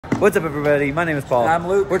What's up, everybody? My name is Paul. And I'm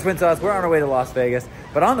Luke. We're TwinSauce. We're on our way to Las Vegas,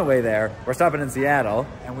 but on the way there, we're stopping in Seattle.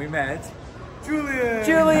 And we met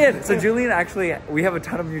Julian. So Julian, actually, we have a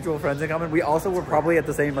ton of mutual friends in common. We also were probably at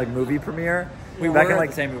the same movie premiere. We were at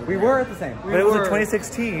the same movie premiere. We were at the same, but it was in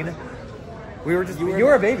 2016. We were just, you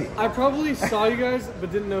were a baby. I probably saw you guys,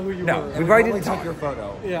 but didn't know who you were. We probably didn't take your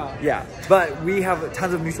photo. Yeah. Yeah, but we have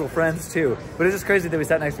tons of mutual friends too. But it's just crazy that we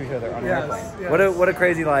sat next to each other on an airplane. Yes. What a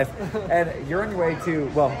crazy life. And you're on your way to,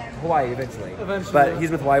 well, Hawaii eventually. But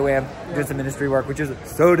he's with YWAM, doing some ministry work, which is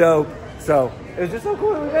so dope. So it was just so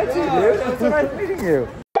cool that we met you, dude. It was so nice meeting you.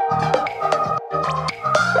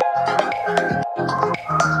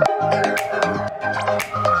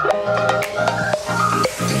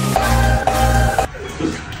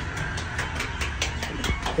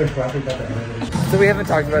 So we haven't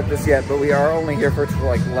talked about this yet, but we are only here for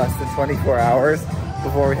like less than 24 hours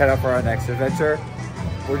before we head out for our next adventure.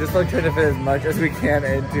 We're just like trying to fit as much as we can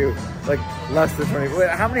into like less than 20. Wait,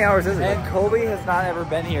 how many hours is it? And Colby has not ever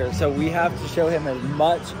been here, so we have to show him as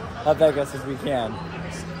much of Vegas as we can.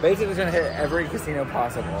 Basically trying to hit every casino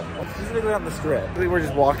possible. Specifically on the strip. We're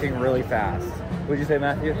just walking really fast. Would you say,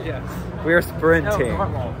 Matthew? Yes. We are sprinting.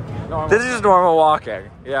 No, normal. This is just normal walking.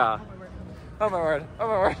 Yeah. Oh my word. Oh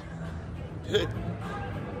my word.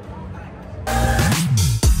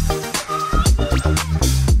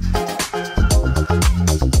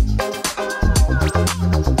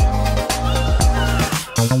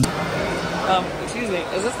 Excuse me,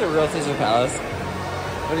 is this the real Caesar Palace?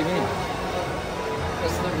 What do you mean?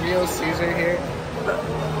 Is the real Caesar here?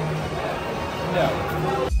 No.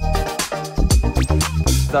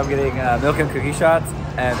 So I'm getting milk and cookie shots,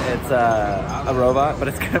 and it's a robot, but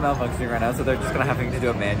it's kind of malfunctioning right now, so they're just gonna have to do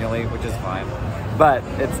it manually, which is fine. But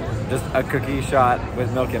it's just a cookie shot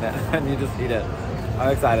with milk in it, and you just eat it.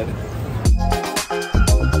 I'm excited.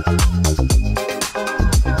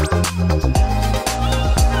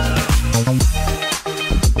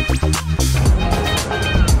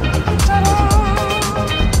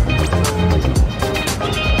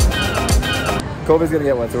 Colby's gonna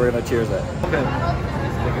get one, so we're gonna cheers it. Okay.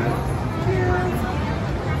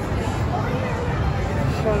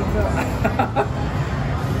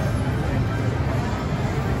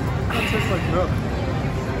 That tastes like milk.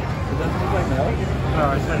 It doesn't taste like milk? No,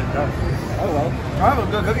 I said it does. Oh well. I have a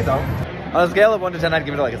good cookie though. On a scale of 1 to 10, I'd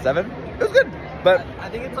give it like a 7. It was good, but I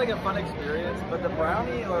think it's like a fun experience, but the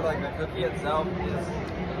brownie or like the cookie itself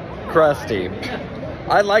is crusty.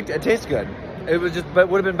 I liked it. It tastes good. It was just, but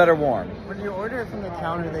would have been better warm. When you order it from the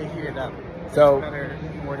counter, they heat it up. So It's better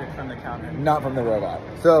order it from the counter. not from the robot.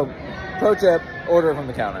 So pro tip: order it from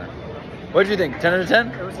the counter. What did you think? 10 out of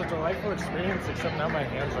 10? It was a delightful experience, except now my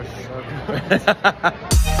hands are so good.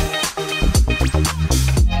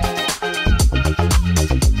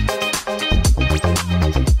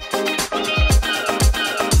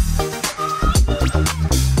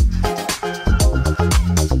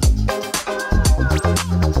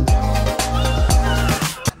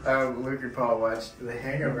 Luke and Paul watched The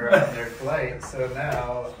Hangover on their flight, so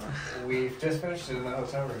now we've just finished it in the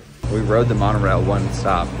hotel room. We rode the monorail one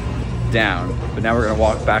stop down, but now we're gonna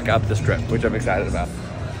walk back up the strip, which I'm excited about.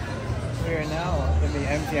 We are now in the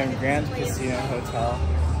MGM Grand Casino Hotel.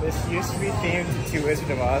 This used to be themed to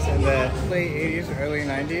Wizard of Oz in the late 80s or early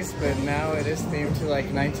 90s, but now it is themed to like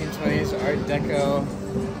 1920s Art Deco,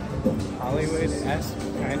 Hollywood-esque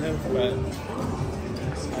kind of, but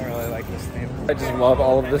I really like this theme. I just love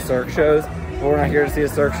all of the Cirque shows. But we're not here to see a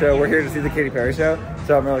Cirque show. We're here to see the Katy Perry show.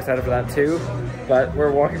 So I'm really excited for that too. But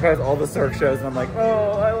we're walking past all the Cirque shows and I'm like,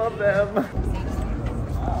 oh, I love them.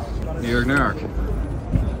 New York, New York.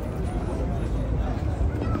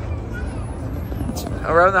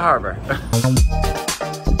 Around the harbor.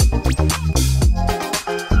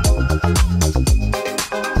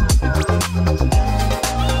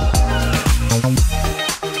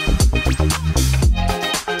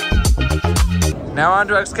 Now on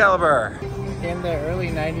to Excalibur. In the early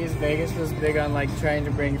 90s, Vegas was big on like trying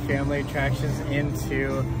to bring family attractions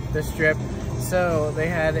into the strip. So they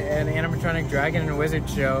had an animatronic dragon and wizard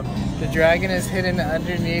show. The dragon is hidden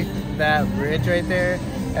underneath that bridge right there,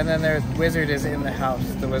 and then their wizard is in the house.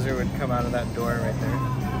 The wizard would come out of that door right there.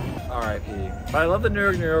 R.I.P. But I love the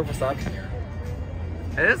New York facade.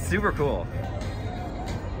 It is super cool.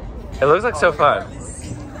 It looks like so fun.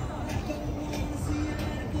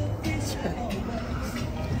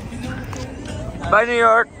 Bye, New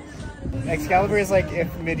York. Excalibur is like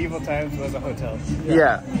if medieval times was a hotel.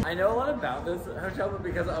 Yeah. I know a lot about this hotel, but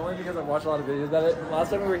only because I've watched a lot of videos about it. Last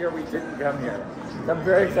time we were here, we didn't come here. So I'm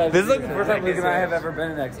very excited. This is like the first time Luke and I have ever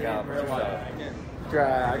been in Excalibur. So.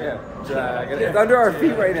 Dragon. It's under our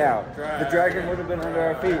feet right now. The dragon would have been under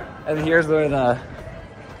our feet. And here's where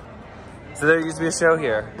so there used to be a show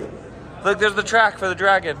here. Look, there's the track for the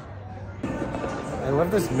dragon. I love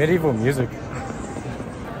this medieval music.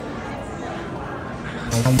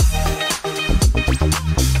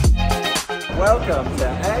 Welcome to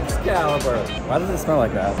Excalibur. Why does it smell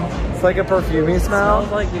like that? It's like a perfumey smell. It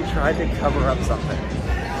smells like you tried to cover up something.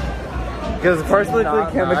 Because it's partially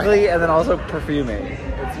chemically and then also perfumey.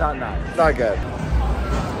 It's not nice. It's not good.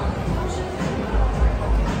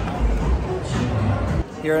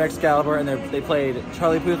 Here at Excalibur, and they played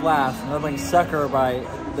Charlie Puth Laughs, and they're playing Sucker by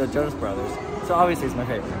the Jonas Brothers. So obviously it's my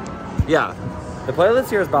favorite. Yeah. The playlist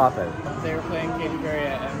here is bopping. They were playing Katy Perry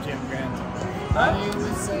at MGM Grand. I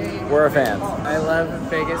would say We're fans. I love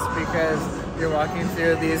Vegas because you're walking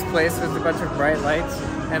through these places with a bunch of bright lights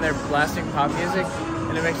and they're blasting pop music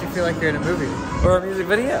and it makes you feel like you're in a movie. Or a music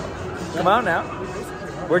video. Come on now.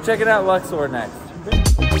 We're checking out Luxor next.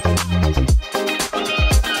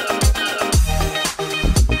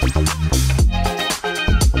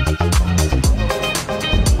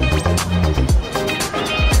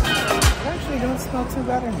 Actually, don't smell too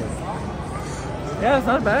bad in here. Yeah, it's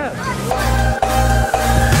not bad.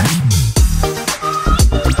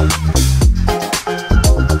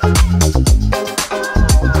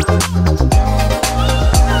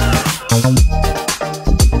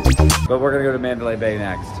 But we're gonna go to Mandalay Bay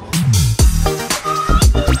next.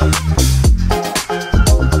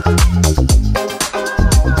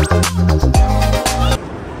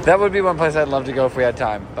 That would be one place I'd love to go if we had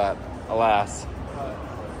time, but alas.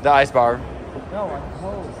 The ice bar. No, I'm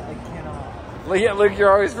cold. I cannot. Yeah, Luke,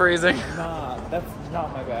 you're always freezing. Nah, that's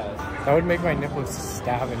not my bad. That would make my nipples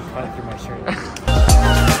stab and cut through my shirt.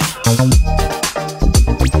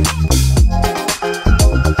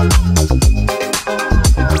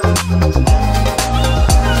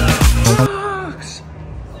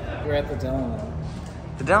 We're at the Delano.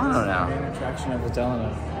 The Delano now. Main attraction of the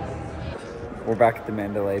Delano. We're back at the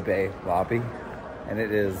Mandalay Bay lobby, and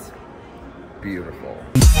it is beautiful.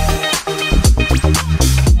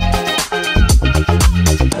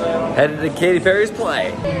 Headed to Katy Perry's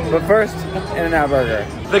play. But first, In-N-Out Burger.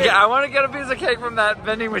 I want to get a piece of cake from that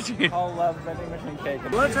vending machine. I love vending machine cake.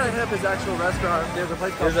 I want to try to hit up his actual restaurant. There's a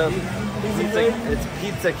place called It's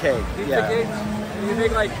Pizza Cake. Pizza cake? You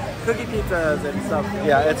make like cookie pizzas and stuff.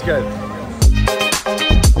 Yeah, it's good.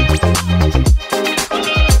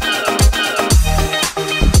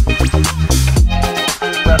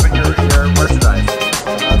 Prepping your merchandise.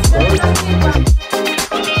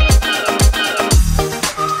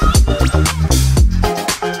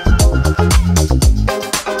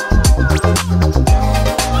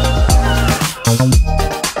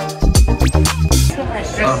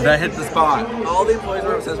 Oh, that hit the spot. All the employees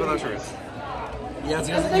were obsessed with our shirts. Yes,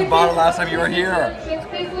 because you bought it last time you were here.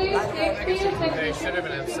 They should have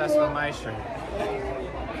been obsessed with my shirt.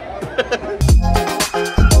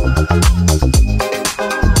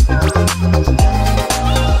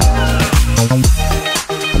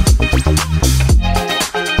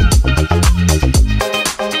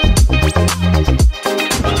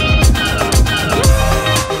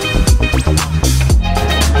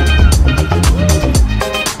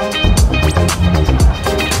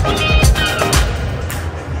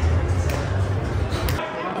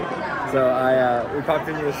 So we popped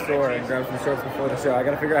into the store and grabbed some shorts before the show. I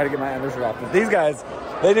gotta figure out how to get my undershirt off. But these guys,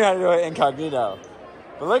 they knew how to do it incognito.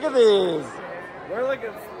 But look at these. We're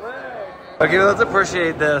looking slick. Okay, let's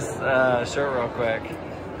appreciate this shirt real quick.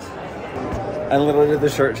 I literally did the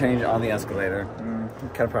shirt change on the escalator. I'm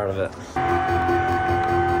kind of proud of it.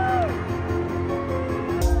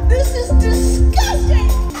 This is disgusting.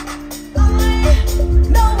 I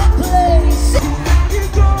know a place. You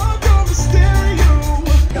go on the stereo.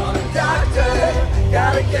 Got a doctor,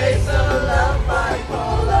 got a case of love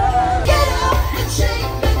bipolar. Get up and shake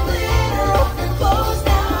the glitter off your clothes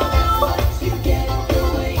now. What you get for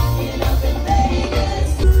waking up in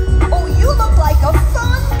Vegas? Oh, you look like a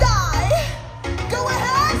fun guy. Go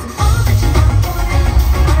ahead. All that you want.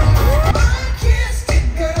 I kissed it,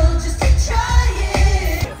 girl, just to try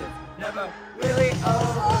it. Never really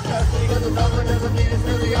over. Just because it's over doesn't mean it's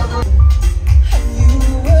really over.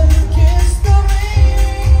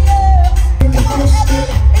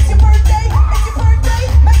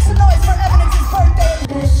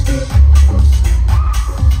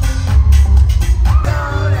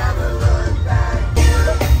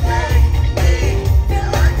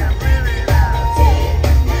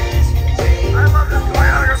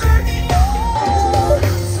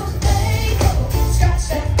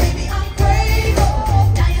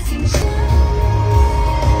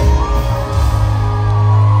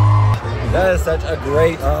 a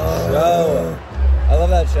great show. I love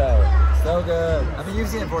that show. So good. I mean, you've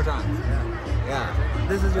seen it 4 times. Yeah.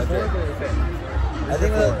 This is your That's favorite it. or fifth? I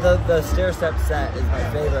think the stair step set is my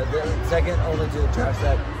favorite. The second only to the trash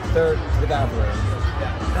set. Third to the bathroom.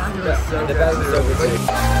 The bathroom is so good.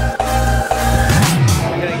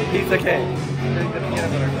 I'm getting pizza cake. I'm getting the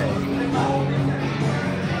peanut butter cake.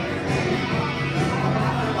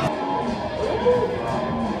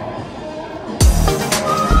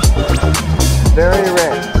 Very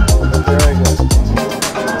rich, but very good.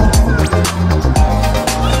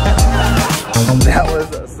 That was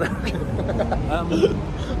so good.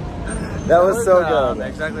 That was so good.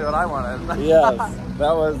 Exactly what I wanted. Yes,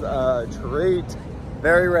 that was a treat.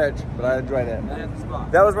 Very rich, but I enjoyed it.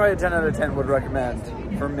 That was probably a 10 out of 10 would recommend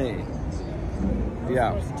for me.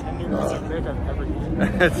 Yeah.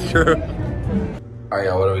 That's true. All right,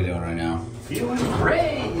 y'all, what are we doing right now? Feeling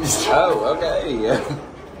praised. Oh, okay.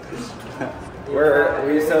 We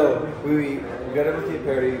got a tea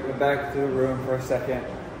party, went back to the room for a second.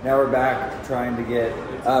 Now we're back trying to get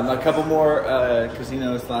a couple more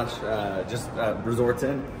casinos / just resorts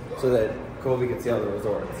in so that Colby can see all the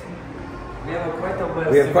resorts. We have quite the list.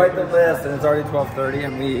 We have quite the list, and it's already 12:30,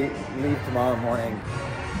 and we leave tomorrow morning.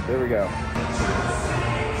 There we go.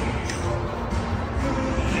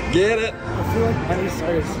 Get it. I feel like Miley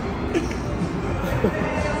Cyrus.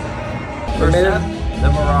 First step, the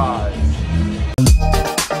Mirage.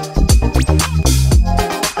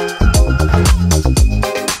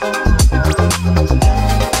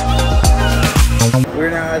 We're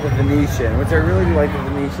now at the Venetian, which I really do like the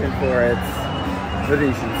Venetian for its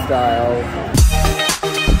Venetian style.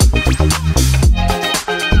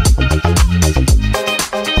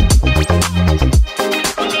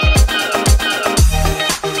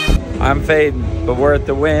 I'm fading, but we're at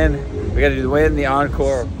the Win. We gotta do the Win and the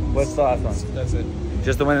Encore. What's the last one? That's it.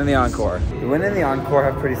 Just the Win and the Encore. The Win and the Encore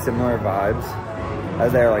have pretty similar vibes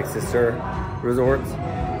as they're like sister resorts,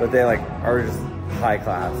 but they like are just high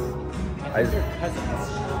class.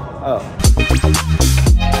 Oh.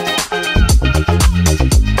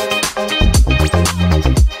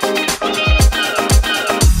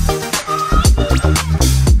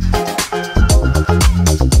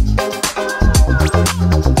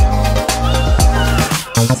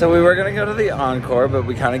 So we were gonna go to the Encore, but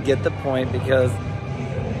we kind of get the point because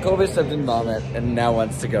Colby stepped in vomit and now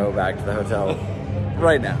wants to go back to the hotel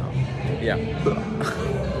right now. Yeah.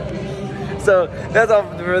 So that's all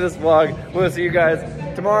for this vlog. We'll see you guys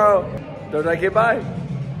tomorrow. Don't like it, bye.